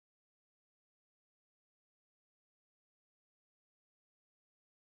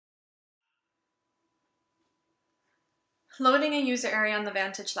Loading a user area on the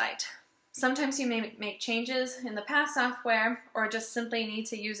Vantage Lite. Sometimes you may make changes in the past software or just simply need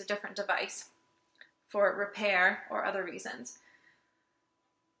to use a different device for repair or other reasons.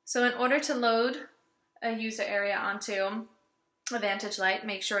 So in order to load a user area onto a Vantage Lite,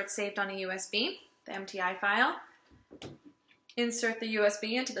 make sure it's saved on a USB, the MTI file. Insert the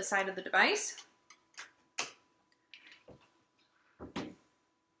USB into the side of the device.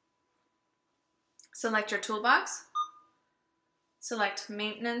 Select your toolbox. Select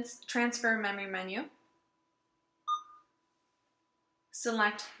Maintenance, Transfer Memory menu.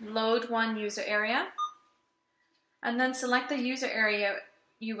 Select Load One User Area. And then select the user area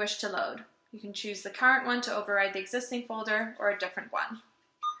you wish to load. You can choose the current one to override the existing folder or a different one.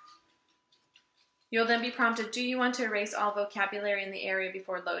 You'll then be prompted, do you want to erase all vocabulary in the area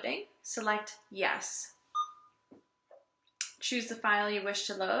before loading? Select Yes. Choose the file you wish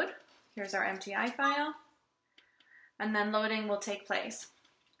to load. Here's our MTI file. And then loading will take place.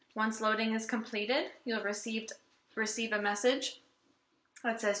 Once loading is completed, you'll receive a message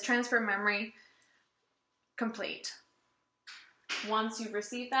that says Transfer Memory Complete. Once you've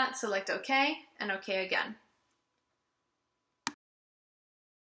received that, select OK and OK again.